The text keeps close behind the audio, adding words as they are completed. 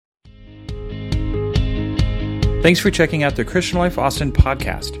Thanks for checking out the Christian Life Austin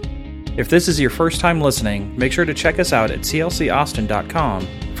podcast. If this is your first time listening, make sure to check us out at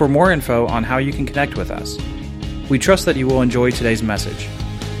clcaustin.com for more info on how you can connect with us. We trust that you will enjoy today's message.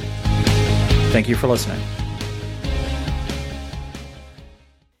 Thank you for listening.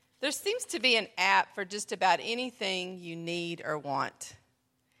 There seems to be an app for just about anything you need or want.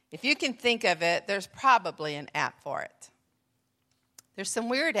 If you can think of it, there's probably an app for it. There's some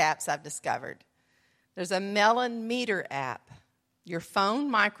weird apps I've discovered. There's a melon meter app. Your phone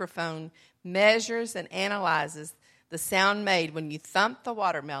microphone measures and analyzes the sound made when you thump the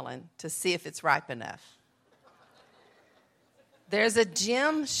watermelon to see if it's ripe enough. There's a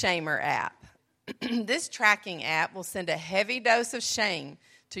gym shamer app. This tracking app will send a heavy dose of shame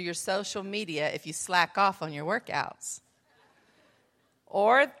to your social media if you slack off on your workouts.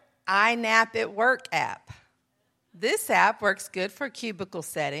 Or I Nap at Work app. This app works good for a cubicle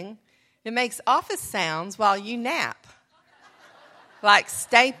setting. It makes office sounds while you nap, like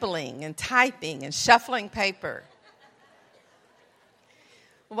stapling and typing and shuffling paper.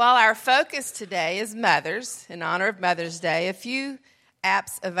 While our focus today is mothers, in honor of Mother's Day, a few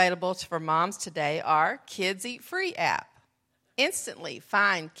apps available for moms today are Kids Eat Free app. Instantly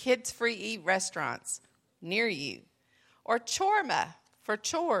find kids-free eat restaurants near you. Or Chorma for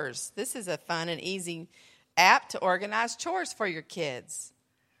chores. This is a fun and easy app to organize chores for your kids.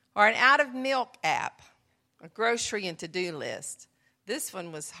 Or an Out of Milk app, a grocery and to-do list. This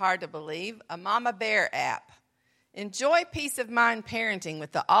one was hard to believe, a Mama Bear app. Enjoy peace of mind parenting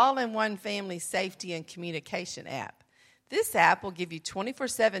with the all-in-one family safety and communication app. This app will give you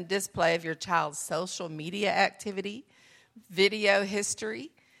 24/7 display of your child's social media activity, video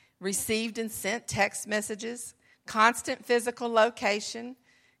history, received and sent text messages, constant physical location,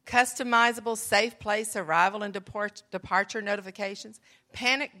 customizable safe place arrival and departure notifications,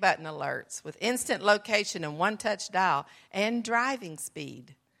 panic button alerts with instant location and one-touch dial, and driving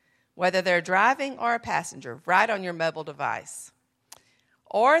speed, whether they're driving or a passenger, right on your mobile device.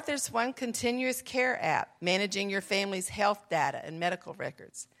 Or there's one continuous care app managing your family's health data and medical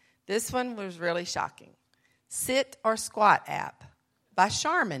records. This one was really shocking. Sit or Squat app by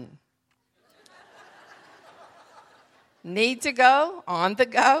Charmin. Need to go? On the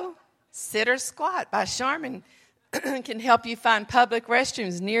go? Sit or Squat by Charmin can help you find public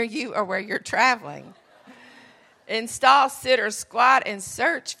restrooms near you or where you're traveling. Install Sit or Squat and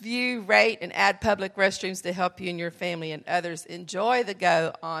search, view, rate, and add public restrooms to help you and your family and others enjoy the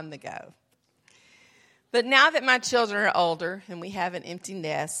go on the go. But now that my children are older and we have an empty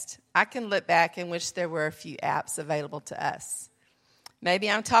nest, I can look back and wish there were a few apps available to us. Maybe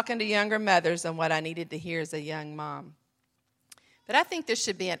I'm talking to younger mothers on what I needed to hear as a young mom. But I think there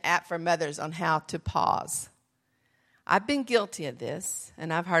should be an app for mothers on how to pause. I've been guilty of this,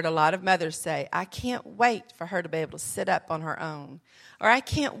 and I've heard a lot of mothers say, I can't wait for her to be able to sit up on her own, or I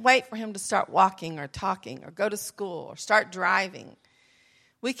can't wait for him to start walking or talking or go to school or start driving.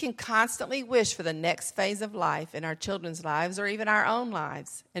 We can constantly wish for the next phase of life in our children's lives or even our own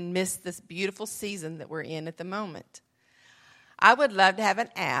lives and miss this beautiful season that we're in at the moment. I would love to have an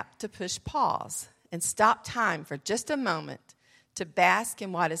app to push pause and stop time for just a moment to bask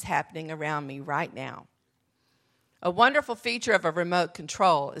in what is happening around me right now. A wonderful feature of a remote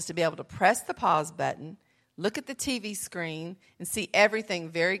control is to be able to press the pause button, look at the TV screen, and see everything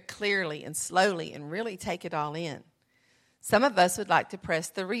very clearly and slowly and really take it all in. Some of us would like to press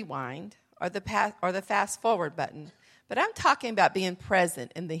the rewind or the fast forward button, but I'm talking about being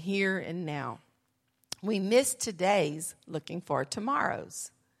present in the here and now. We miss today's looking for tomorrow's.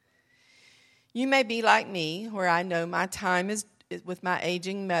 You may be like me, where I know my time with my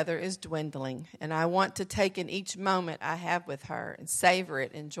aging mother is dwindling, and I want to take in each moment I have with her and savor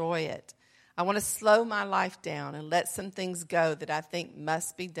it, enjoy it. I want to slow my life down and let some things go that I think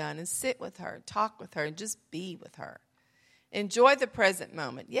must be done and sit with her, talk with her, and just be with her. Enjoy the present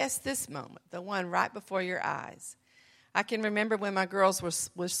moment. Yes, this moment, the one right before your eyes. I can remember when my girls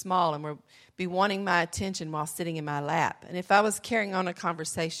were small and would be wanting my attention while sitting in my lap. And if I was carrying on a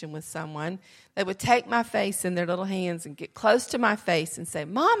conversation with someone, they would take my face in their little hands and get close to my face and say,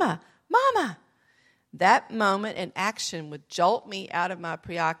 Mama, Mama. That moment and action would jolt me out of my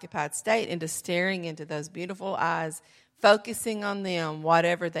preoccupied state into staring into those beautiful eyes, focusing on them,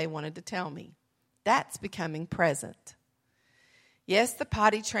 whatever they wanted to tell me. That's becoming present. Yes, the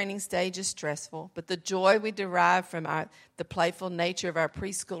potty training stage is stressful, but the joy we derive from the playful nature of our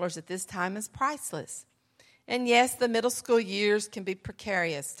preschoolers at this time is priceless. And yes, the middle school years can be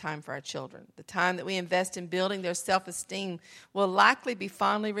precarious time for our children. The time that we invest in building their self-esteem will likely be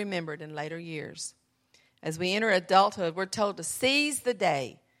fondly remembered in later years. As we enter adulthood, we're told to seize the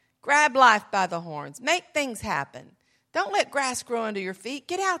day, Grab life by the horns. Make things happen. Don't let grass grow under your feet.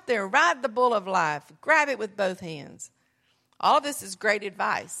 Get out there. Ride the bull of life. Grab it with both hands. All of this is great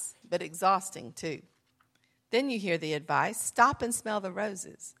advice, but exhausting too. Then you hear the advice, stop and smell the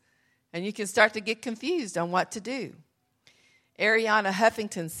roses. And you can start to get confused on what to do. Arianna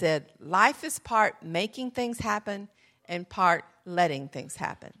Huffington said, life is part making things happen and part letting things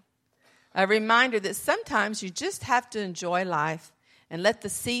happen. A reminder that sometimes you just have to enjoy life and let the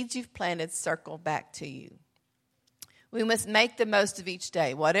seeds you've planted circle back to you. We must make the most of each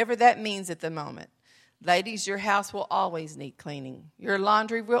day, whatever that means at the moment. Ladies, your house will always need cleaning. Your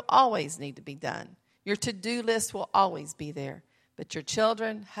laundry will always need to be done. Your to-do list will always be there. But your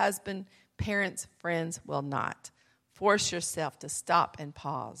children, husband, parents, friends will not. Force yourself to stop and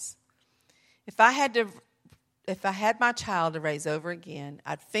pause. If I had my child to raise over again,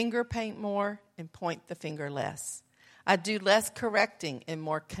 I'd finger paint more and point the finger less. I'd do less correcting and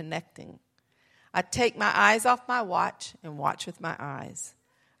more connecting. I'd take my eyes off my watch and watch with my eyes.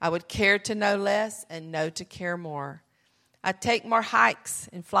 I would care to know less and know to care more. I'd take more hikes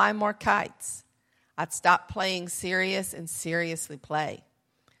and fly more kites. I'd stop playing serious and seriously play.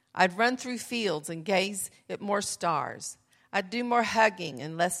 I'd run through fields and gaze at more stars. I'd do more hugging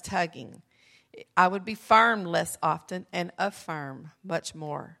and less tugging. I would be firm less often and affirm much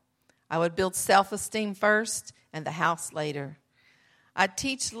more. I would build self-esteem first and the house later. I'd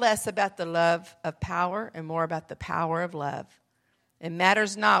teach less about the love of power and more about the power of love. It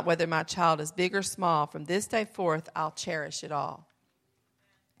matters not whether my child is big or small. From this day forth, I'll cherish it all.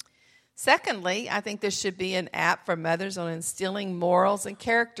 Secondly, I think there should be an app for mothers on instilling morals and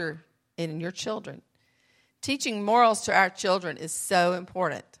character in your children. Teaching morals to our children is so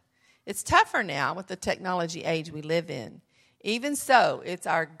important. It's tougher now with the technology age we live in. Even so, it's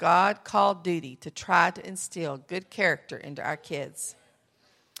our God-called duty to try to instill good character into our kids.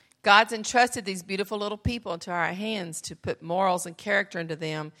 God's entrusted these beautiful little people into our hands to put morals and character into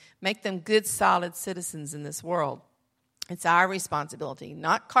them, make them good, solid citizens in this world. It's our responsibility,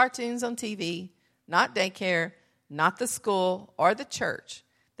 not cartoons on TV, not daycare, not the school or the church.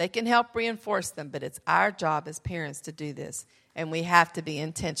 They can help reinforce them, but it's our job as parents to do this, and we have to be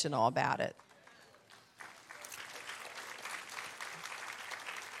intentional about it.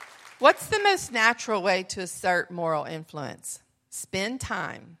 What's the most natural way to assert moral influence? Spend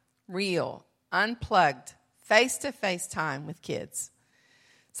time, real, unplugged, face-to-face time with kids.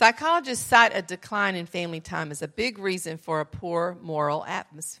 Psychologists cite a decline in family time as a big reason for a poor moral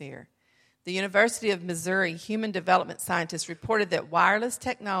atmosphere. The University of Missouri human development scientists reported that wireless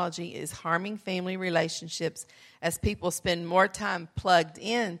technology is harming family relationships as people spend more time plugged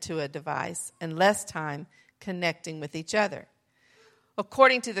into a device and less time connecting with each other.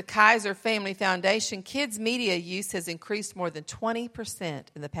 According to the Kaiser Family Foundation, kids' media use has increased more than 20%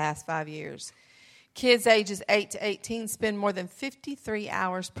 in the past 5 years. Kids ages 8 to 18 spend more than 53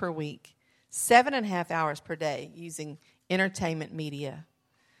 hours per week, 7.5 hours per day using entertainment media.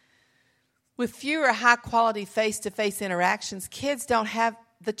 With fewer high-quality face-to-face interactions, kids don't have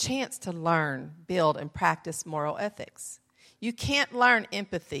the chance to learn, build, and practice moral ethics. You can't learn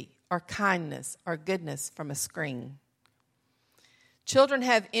empathy or kindness or goodness from a screen. Children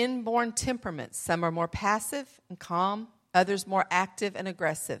have inborn temperaments. Some are more passive and calm, others more active and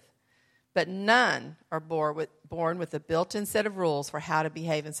aggressive. But none are born with a built-in set of rules for how to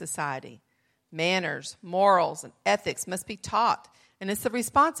behave in society. Manners, morals, and ethics must be taught, and it's the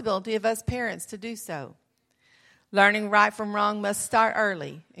responsibility of us parents to do so. Learning right from wrong must start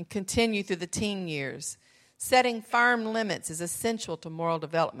early and continue through the teen years. Setting firm limits is essential to moral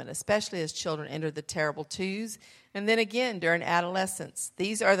development, especially as children enter the terrible twos, and then again during adolescence.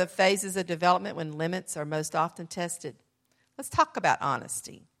 These are the phases of development when limits are most often tested. Let's talk about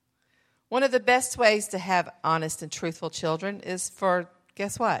honesty. One of the best ways to have honest and truthful children is for,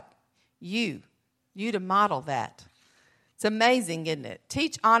 guess what? You to model that. It's amazing, isn't it?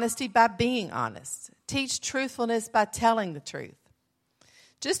 Teach honesty by being honest. Teach truthfulness by telling the truth.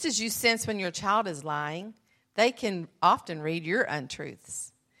 Just as you sense when your child is lying, they can often read your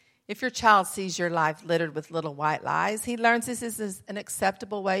untruths. If your child sees your life littered with little white lies, he learns this is an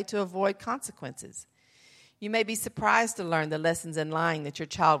acceptable way to avoid consequences. You may be surprised to learn the lessons in lying that your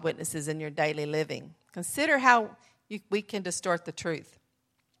child witnesses in your daily living. Consider how we can distort the truth.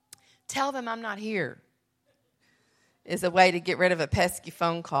 Tell them I'm not here is a way to get rid of a pesky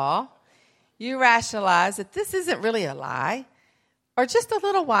phone call. You rationalize that this isn't really a lie or just a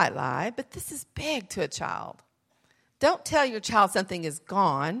little white lie, but this is big to a child. Don't tell your child something is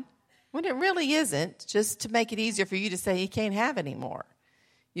gone when it really isn't, just to make it easier for you to say he can't have any more.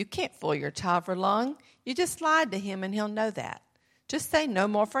 You can't fool your child for long. You just lied to him and he'll know that. Just say no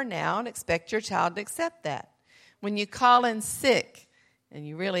more for now and expect your child to accept that. When you call in sick, and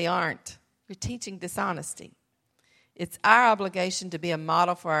you really aren't, you're teaching dishonesty. It's our obligation to be a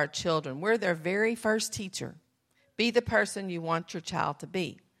model for our children. We're their very first teacher. Be the person you want your child to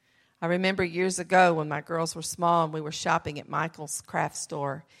be. I remember years ago when my girls were small and we were shopping at Michael's craft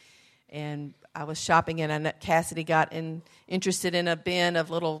store. And I was shopping and Cassidy got interested in a bin of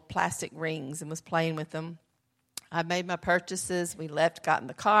little plastic rings and was playing with them. I made my purchases. We left, got in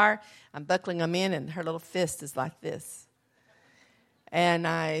the car. I'm buckling them in, and her little fist is like this. And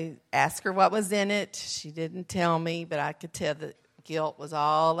I asked her what was in it. She didn't tell me, but I could tell the guilt was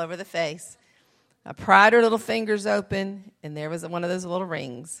all over the face. I pried her little fingers open, and there was one of those little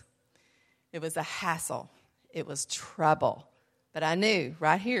rings. It was a hassle. It was trouble. But I knew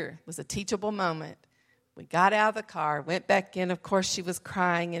right here was a teachable moment. We got out of the car, went back in. Of course, she was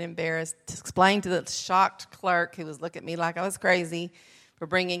crying and embarrassed. Explained to the shocked clerk who was looking at me like I was crazy for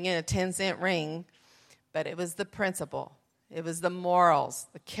bringing in a 10-cent ring. But it was the principle. It was the morals,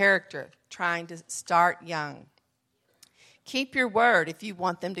 the character, trying to start young. Keep your word if you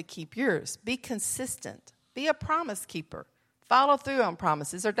want them to keep yours. Be consistent. Be a promise keeper. Follow through on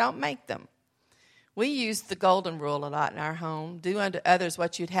promises or don't make them. We use the golden rule a lot in our home. Do unto others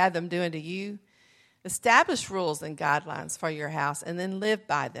what you'd have them do unto you. Establish rules and guidelines for your house and then live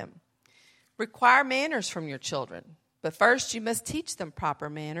by them. Require manners from your children. But first you must teach them proper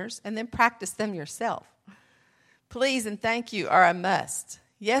manners and then practice them yourself. Please and thank you are a must.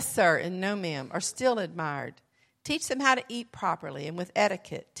 Yes, sir, and no, ma'am are still admired. Teach them how to eat properly and with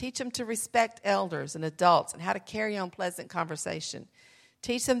etiquette. Teach them to respect elders and adults and how to carry on pleasant conversation.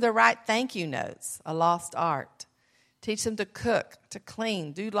 Teach them the right thank you notes, a lost art. Teach them to cook, to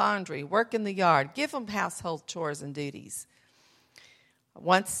clean, do laundry, work in the yard. Give them household chores and duties.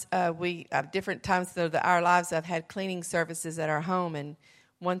 Once different times through our lives, I've had cleaning services at our home, and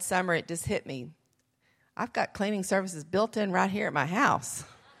one summer it just hit me. I've got cleaning services built in right here at my house.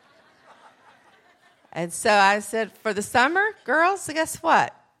 And so I said, for the summer, girls, guess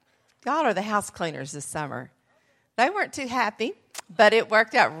what? Y'all are the house cleaners this summer. They weren't too happy, but it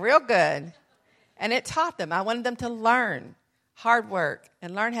worked out real good. And it taught them. I wanted them to learn hard work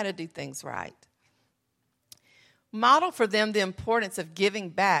and learn how to do things right. Model for them the importance of giving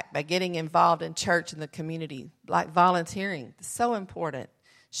back by getting involved in church and the community, like volunteering. It's so important.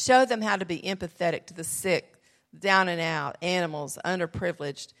 Show them how to be empathetic to the sick, down and out, animals,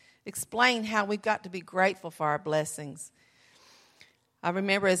 underprivileged. Explain how we've got to be grateful for our blessings. I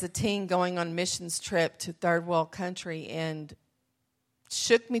remember as a teen going on a missions trip to third world country, and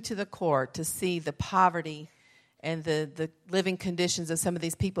shook me to the core to see the poverty and the living conditions of some of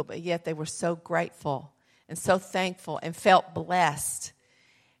these people, but yet they were so grateful and so thankful and felt blessed.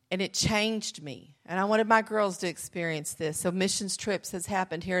 And it changed me. And I wanted my girls to experience this. So missions trips has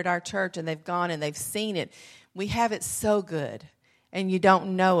happened here at our church, and they've gone and they've seen it. We have it so good, and you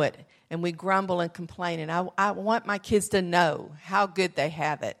don't know it. And we grumble and complain. And I want my kids to know how good they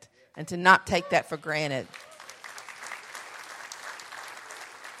have it and to not take that for granted.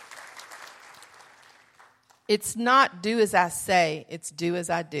 It's not do as I say, it's do as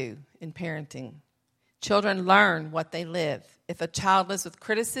I do in parenting. Children learn what they live. If a child lives with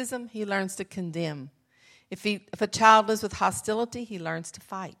criticism, he learns to condemn. If a child lives with hostility, he learns to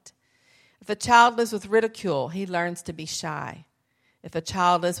fight. If a child lives with ridicule, he learns to be shy. If a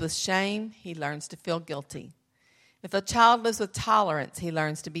child lives with shame, he learns to feel guilty. If a child lives with tolerance, he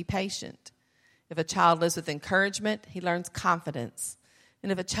learns to be patient. If a child lives with encouragement, he learns confidence.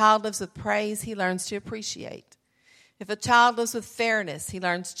 And if a child lives with praise, he learns to appreciate. If a child lives with fairness, he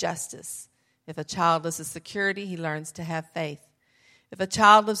learns justice. If a child lives with security, he learns to have faith. If a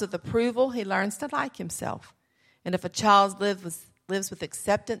child lives with approval, he learns to like himself. And if a child lives with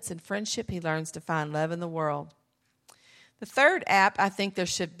acceptance and friendship, he learns to find love in the world. The third app I think there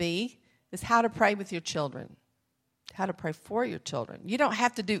should be is how to pray with your children, how to pray for your children. You don't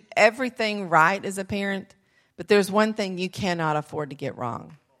have to do everything right as a parent, but there's one thing you cannot afford to get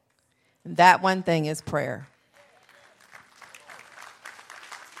wrong. And that one thing is prayer.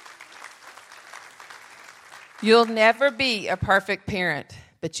 You'll never be a perfect parent,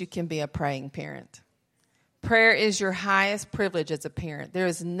 but you can be a praying parent. Prayer is your highest privilege as a parent. There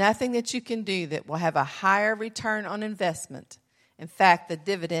is nothing that you can do that will have a higher return on investment. In fact, the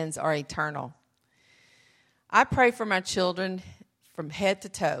dividends are eternal. I pray for my children from head to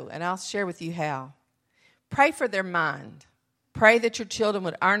toe, and I'll share with you how. Pray for their mind. Pray that your children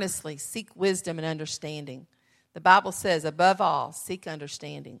would earnestly seek wisdom and understanding. The Bible says, above all, seek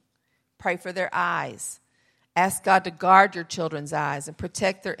understanding. Pray for their eyes. Ask God to guard your children's eyes and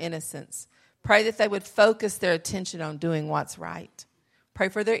protect their innocence. Pray that they would focus their attention on doing what's right. Pray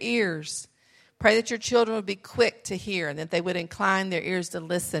for their ears. Pray that your children would be quick to hear and that they would incline their ears to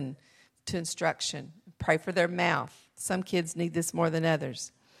listen to instruction. Pray for their mouth. Some kids need this more than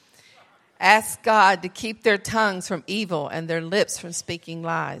others. Ask God to keep their tongues from evil and their lips from speaking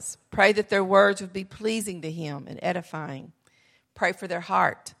lies. Pray that their words would be pleasing to Him and edifying. Pray for their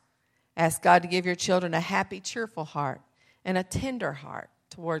heart. Ask God to give your children a happy, cheerful heart and a tender heart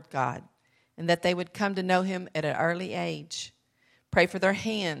toward God, and that they would come to know Him at an early age. Pray for their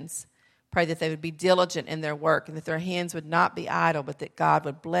hands. Pray that they would be diligent in their work and that their hands would not be idle, but that God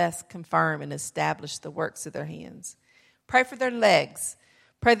would bless, confirm, and establish the works of their hands. Pray for their legs.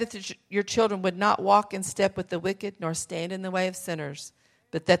 Pray that your children would not walk in step with the wicked nor stand in the way of sinners,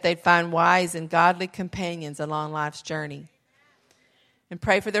 but that they'd find wise and godly companions along life's journey. And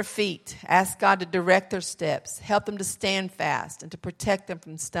pray for their feet. Ask God to direct their steps, help them to stand fast, and to protect them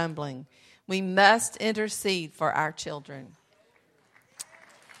from stumbling. We must intercede for our children.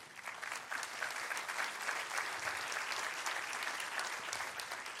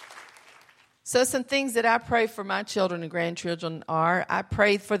 So some things that I pray for my children and grandchildren are, I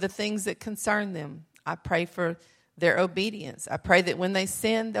pray for the things that concern them. I pray for their obedience. I pray that when they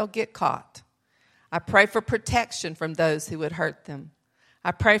sin, they'll get caught. I pray for protection from those who would hurt them.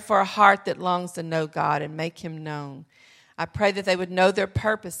 I pray for a heart that longs to know God and make Him known. I pray that they would know their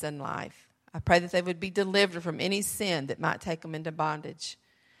purpose in life. I pray that they would be delivered from any sin that might take them into bondage.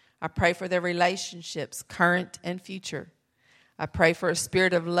 I pray for their relationships, current and future. I pray for a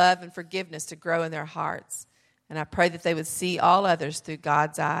spirit of love and forgiveness to grow in their hearts. And I pray that they would see all others through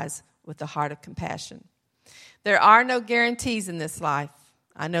God's eyes with a heart of compassion. There are no guarantees in this life.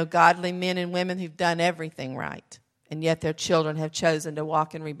 I know godly men and women who've done everything right, and yet their children have chosen to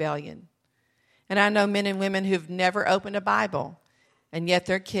walk in rebellion. And I know men and women who've never opened a Bible, and yet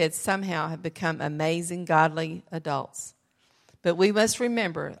their kids somehow have become amazing, godly adults. But we must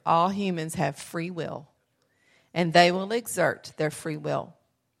remember all humans have free will, and they will exert their free will.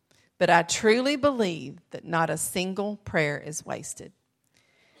 But I truly believe that not a single prayer is wasted.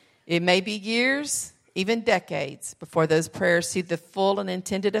 It may be years, even decades, before those prayers see the full and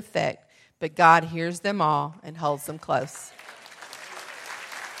intended effect, but God hears them all and holds them close.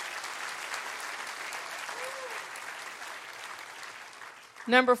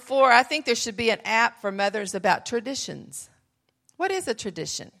 Number 4, I think there should be an app for mothers about traditions. What is a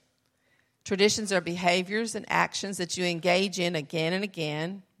tradition? Traditions are behaviors and actions that you engage in again and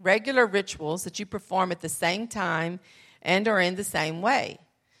again, regular rituals that you perform at the same time and or in the same way.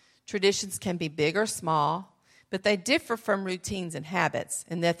 Traditions can be big or small, but they differ from routines and habits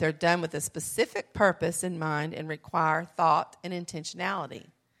in that they're done with a specific purpose in mind and require thought and intentionality.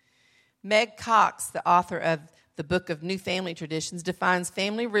 Meg Cox, the author of the Book of New Family Traditions, defines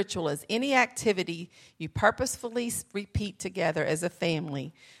family ritual as any activity you purposefully repeat together as a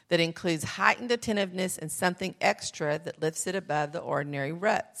family that includes heightened attentiveness and something extra that lifts it above the ordinary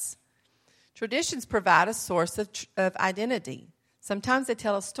ruts. Traditions provide a source of identity. Sometimes they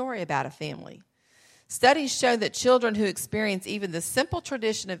tell a story about a family. Studies show that children who experience even the simple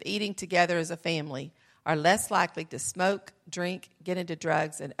tradition of eating together as a family are less likely to smoke, drink, get into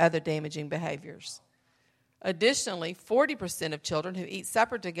drugs, and other damaging behaviors. Additionally, 40% of children who eat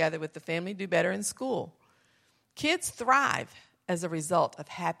supper together with the family do better in school. Kids thrive as a result of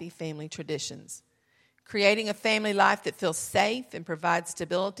happy family traditions. Creating a family life that feels safe and provides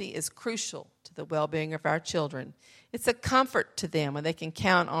stability is crucial to the well-being of our children. It's a comfort to them when they can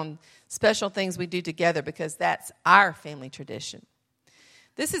count on special things we do together because that's our family tradition.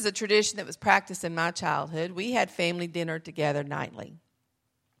 This is a tradition that was practiced in my childhood. We had family dinner together nightly.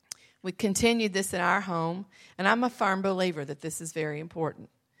 We continued this in our home, and I'm a firm believer that this is very important.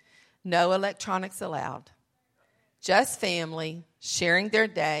 No electronics allowed. Just family, sharing their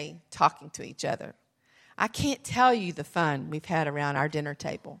day, talking to each other. I can't tell you the fun we've had around our dinner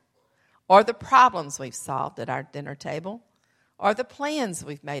table, or the problems we've solved at our dinner table, or the plans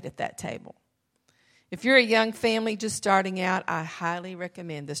we've made at that table. If you're a young family just starting out, I highly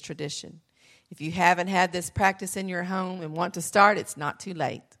recommend this tradition. If you haven't had this practice in your home and want to start, it's not too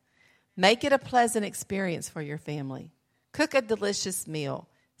late. Make it a pleasant experience for your family. Cook a delicious meal,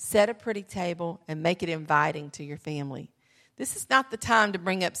 set a pretty table, and make it inviting to your family. This is not the time to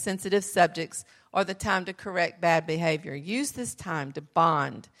bring up sensitive subjects or the time to correct bad behavior. Use this time to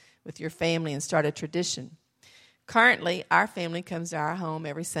bond with your family and start a tradition. Currently, our family comes to our home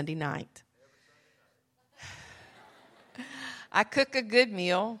every Sunday night. I cook a good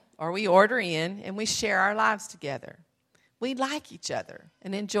meal, or we order in, and we share our lives together. We like each other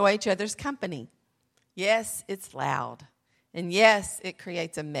and enjoy each other's company. Yes, it's loud. And yes, it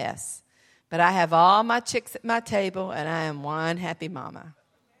creates a mess. But I have all my chicks at my table, and I am one happy mama.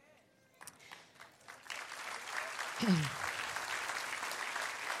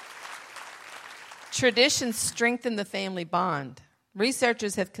 Traditions strengthen the family bond.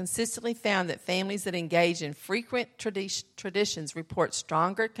 Researchers have consistently found that families that engage in frequent traditions report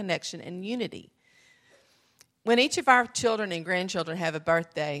stronger connection and unity. When each of our children and grandchildren have a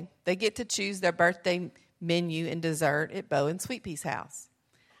birthday, they get to choose their birthday menu and dessert at Bo and Sweet Pea's house.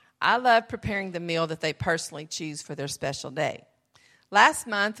 I love preparing the meal that they personally choose for their special day. Last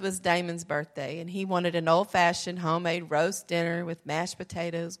month was Damon's birthday, and he wanted an old-fashioned homemade roast dinner with mashed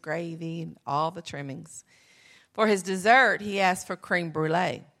potatoes, gravy, and all the trimmings. For his dessert, he asked for creme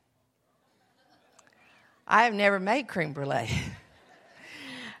brulee. I have never made creme brulee,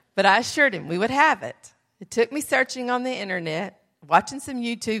 but I assured him we would have it. It took me searching on the internet, watching some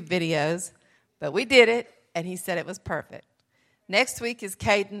YouTube videos, but we did it, and he said it was perfect. Next week is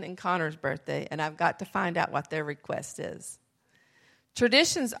Caden and Connor's birthday, and I've got to find out what their request is.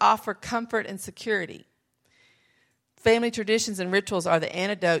 Traditions offer comfort and security. Family traditions and rituals are the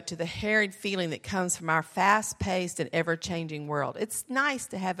antidote to the harried feeling that comes from our fast-paced and ever-changing world. It's nice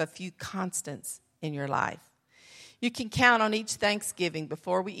to have a few constants in your life. You can count on each Thanksgiving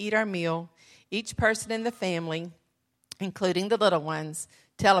before we eat our meal. Each person in the family, including the little ones,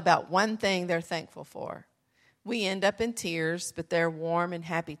 tell about one thing they're thankful for. We end up in tears, but they're warm and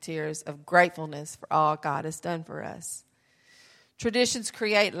happy tears of gratefulness for all God has done for us. Traditions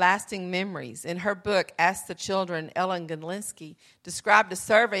create lasting memories. In her book, Ask the Children, Ellen Galinsky described a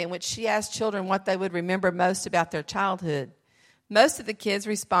survey in which she asked children what they would remember most about their childhood. Most of the kids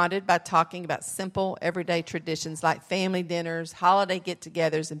responded by talking about simple, everyday traditions like family dinners, holiday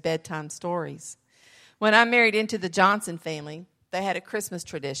get-togethers, and bedtime stories. When I married into the Johnson family, they had a Christmas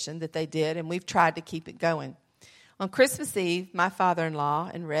tradition that they did, and we've tried to keep it going. On Christmas Eve, my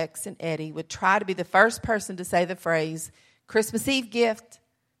father-in-law and Rex and Eddie would try to be the first person to say the phrase, Christmas Eve gift,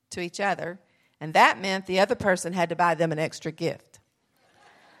 to each other, and that meant the other person had to buy them an extra gift.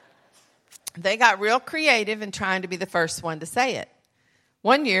 They got real creative in trying to be the first one to say it.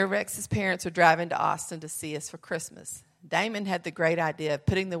 One year, Rex's parents were driving to Austin to see us for Christmas. Damon had the great idea of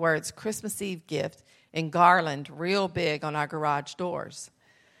putting the words Christmas Eve gift in garland real big on our garage doors.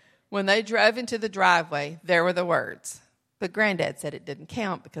 When they drove into the driveway, there were the words. But Granddad said it didn't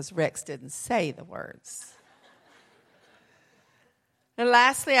count because Rex didn't say the words. And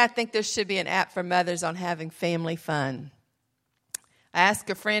lastly, I think there should be an app for mothers on having family fun. I asked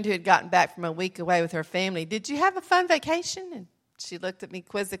a friend who had gotten back from a week away with her family, did you have a fun vacation? And she looked at me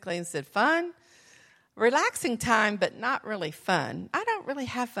quizzically and said, fun? Relaxing time, but not really fun. I don't really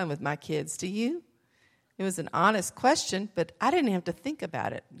have fun with my kids, do you? It was an honest question, but I didn't have to think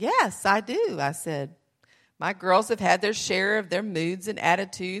about it. Yes, I do, I said. My girls have had their share of their moods and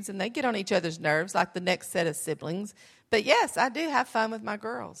attitudes, and they get on each other's nerves like the next set of siblings. But yes, I do have fun with my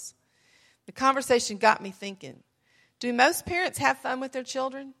girls. The conversation got me thinking, do most parents have fun with their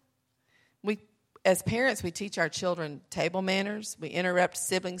children? As parents, we teach our children table manners. We interrupt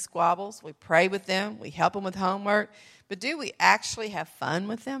sibling squabbles. We pray with them. We help them with homework. But do we actually have fun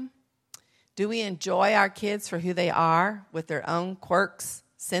with them? Do we enjoy our kids for who they are with their own quirks,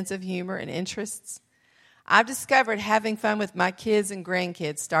 sense of humor, and interests? I've discovered having fun with my kids and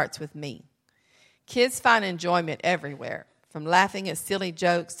grandkids starts with me. Kids find enjoyment everywhere, from laughing at silly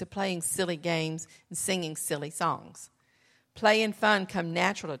jokes to playing silly games and singing silly songs. Play and fun come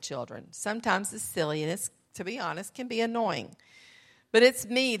natural to children. Sometimes it's silly and to be honest, can be annoying. But it's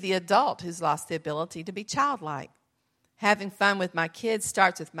me, the adult, who's lost the ability to be childlike. Having fun with my kids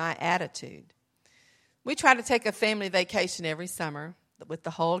starts with my attitude. We try to take a family vacation every summer with the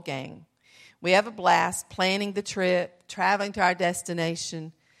whole gang. We have a blast planning the trip, traveling to our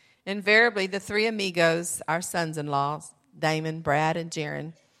destination. Invariably, the three amigos, our sons-in-laws, Damon, Brad, and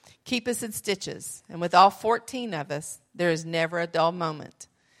Jaron, keep us in stitches. And with all 14 of us, there is never a dull moment.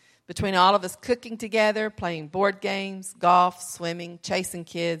 Between all of us cooking together, playing board games, golf, swimming, chasing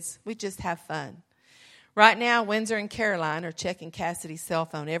kids, we just have fun. Right now, Windsor and Caroline are checking Cassidy's cell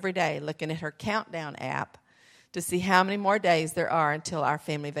phone every day, looking at her countdown app to see how many more days there are until our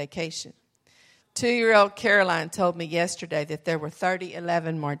family vacation. 2-year-old Caroline told me yesterday that there were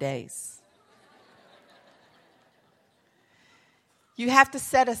 11 more days. You have to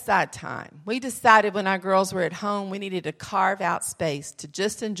set aside time. We decided when our girls were at home, we needed to carve out space to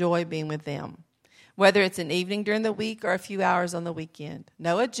just enjoy being with them, whether it's an evening during the week or a few hours on the weekend.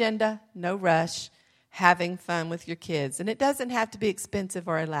 No agenda, no rush, having fun with your kids. And it doesn't have to be expensive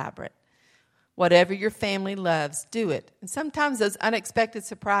or elaborate. Whatever your family loves, do it. And sometimes those unexpected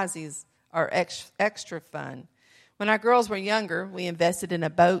surprises are extra fun. When our girls were younger, we invested in a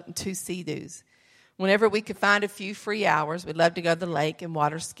boat and 2 Sea-Doos. Whenever we could find a few free hours, we'd love to go to the lake and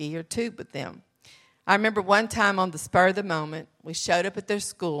water ski or tube with them. I remember one time on the spur of the moment, we showed up at their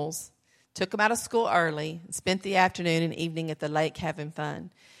schools, took them out of school early, and spent the afternoon and evening at the lake having fun.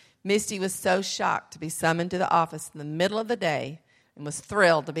 Misty was so shocked to be summoned to the office in the middle of the day and was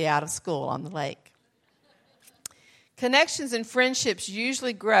thrilled to be out of school on the lake. Connections and friendships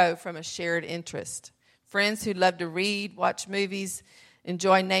usually grow from a shared interest. Friends who love to read, watch movies,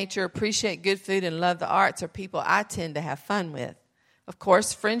 enjoy nature, appreciate good food, and love the arts are people I tend to have fun with. Of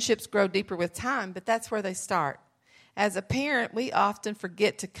course, friendships grow deeper with time, but that's where they start. As a parent, we often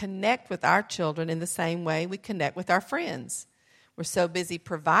forget to connect with our children in the same way we connect with our friends. We're so busy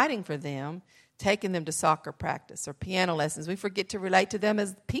providing for them, taking them to soccer practice or piano lessons, we forget to relate to them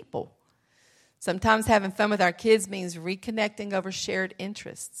as people. Sometimes having fun with our kids means reconnecting over shared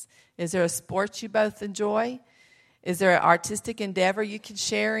interests. Is there a sport you both enjoy? Is there an artistic endeavor you can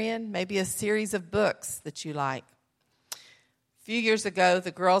share in? Maybe a series of books that you like. A few years ago,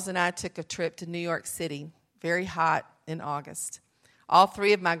 the girls and I took a trip to New York City, very hot in August. All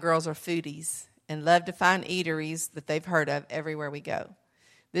 3 of my girls are foodies and love to find eateries that they've heard of everywhere we go.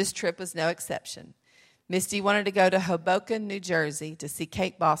 This trip was no exception. Misty wanted to go to Hoboken, New Jersey to see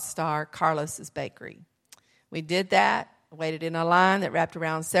Cake Boss star Carlos's Bakery. We did that, waited in a line that wrapped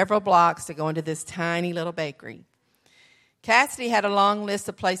around several blocks to go into this tiny little bakery. Cassidy had a long list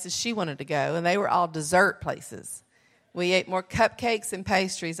of places she wanted to go, and they were all dessert places. We ate more cupcakes and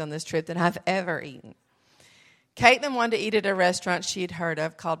pastries on this trip than I've ever eaten. Caitlin wanted to eat at a restaurant she had heard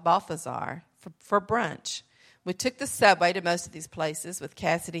of called Balthazar for brunch. We took the subway to most of these places, with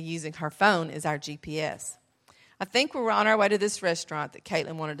Cassidy using her phone as our GPS. I think we were on our way to this restaurant that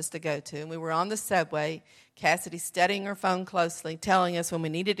Caitlin wanted us to go to, and we were on the subway, Cassidy studying her phone closely, telling us when we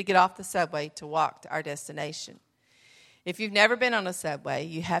needed to get off the subway to walk to our destination. If you've never been on a subway,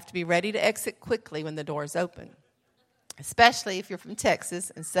 you have to be ready to exit quickly when the doors open, especially if you're from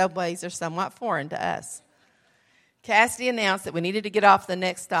Texas and subways are somewhat foreign to us. Cassidy announced that we needed to get off the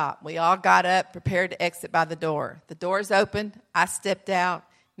next stop. We all got up, prepared to exit by the door. The doors opened. I stepped out.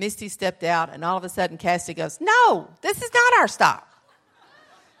 Misty stepped out. And all of a sudden, Cassidy goes, "No, this is not our stop."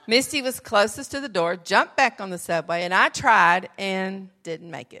 Misty was closest to the door, jumped back on the subway, and I tried and didn't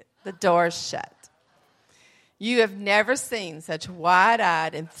make it. The doors shut. You have never seen such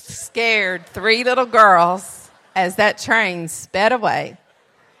wide-eyed and scared 3 little girls as that train sped away.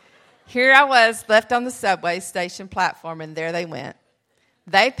 Here I was, left on the subway station platform, and there they went.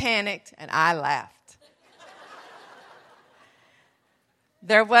 They panicked, and I laughed.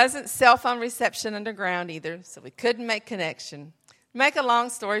 There wasn't cell phone reception underground either, so we couldn't make connection. To make a long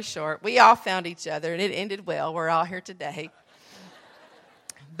story short, we all found each other, and it ended well. We're all here today.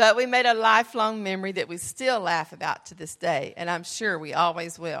 But we made a lifelong memory that we still laugh about to this day, and I'm sure we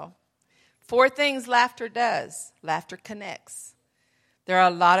always will. 4 things laughter does. Laughter connects. There are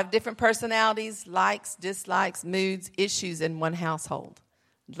a lot of different personalities, likes, dislikes, moods, issues in one household.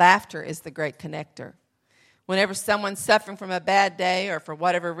 Laughter is the great connector. Whenever someone's suffering from a bad day or for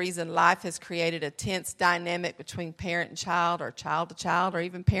whatever reason life has created a tense dynamic between parent and child or child to child or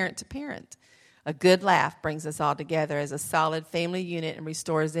even parent to parent, a good laugh brings us all together as a solid family unit and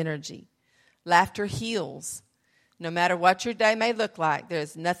restores energy. Laughter heals. No matter what your day may look like, there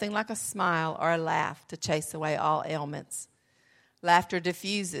is nothing like a smile or a laugh to chase away all ailments. Laughter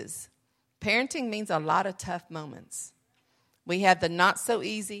diffuses. Parenting means a lot of tough moments. We have the not so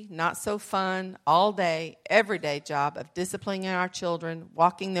easy, not so fun, all day, everyday job of disciplining our children,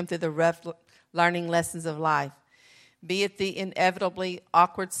 walking them through the rough learning lessons of life. Be it the inevitably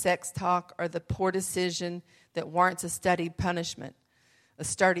awkward sex talk or the poor decision that warrants a sturdy punishment.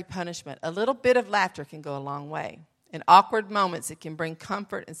 A little bit of laughter can go a long way. In awkward moments, it can bring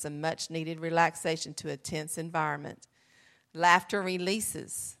comfort and some much-needed relaxation to a tense environment. Laughter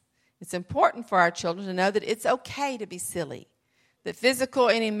releases. It's important for our children to know that it's okay to be silly. That physical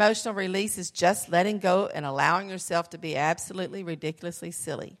and emotional release is just letting go and allowing yourself to be absolutely ridiculously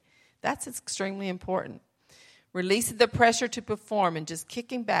silly. That's extremely important. Releasing the pressure to perform and just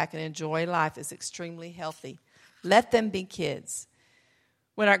kicking back and enjoy life is extremely healthy. Let them be kids.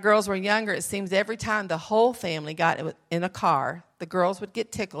 When our girls were younger, it seems every time the whole family got in a car, the girls would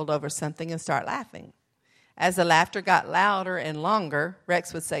get tickled over something and start laughing. As the laughter got louder and longer,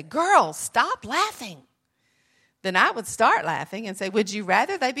 Rex would say, "Girls, stop laughing." Then I would start laughing and say, "Would you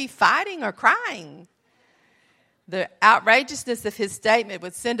rather they be fighting or crying?" The outrageousness of his statement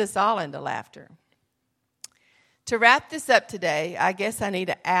would send us all into laughter. To wrap this up today, I guess I need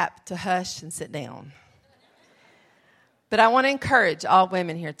an app to hush and sit down. But I want to encourage all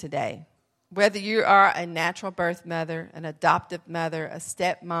women here today. Whether you are a natural birth mother, an adoptive mother, a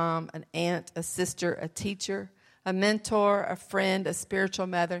stepmom, an aunt, a sister, a teacher, a mentor, a friend, a spiritual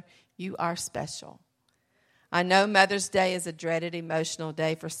mother, you are special. I know Mother's Day is a dreaded, emotional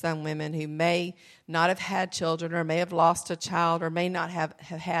day for some women who may not have had children or may have lost a child or may not have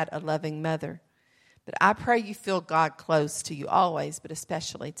had a loving mother. But I pray you feel God close to you always, but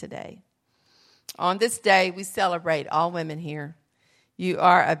especially today. On this day, we celebrate all women here. You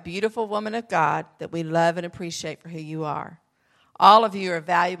are a beautiful woman of God that we love and appreciate for who you are. All of you are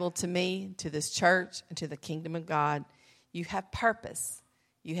valuable to me, to this church, and to the kingdom of God. You have purpose.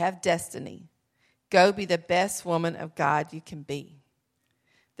 You have destiny. Go be the best woman of God you can be.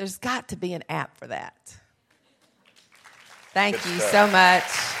 There's got to be an app for that. Thank you so much.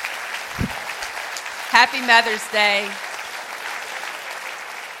 Happy Mother's Day.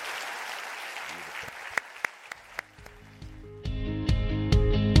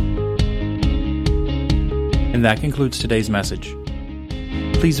 And that concludes today's message.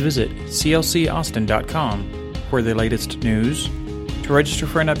 Please visit clcaustin.com for the latest news, to register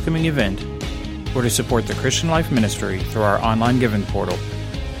for an upcoming event, or to support the Christian Life Ministry through our online giving portal.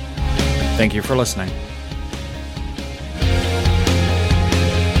 Thank you for listening.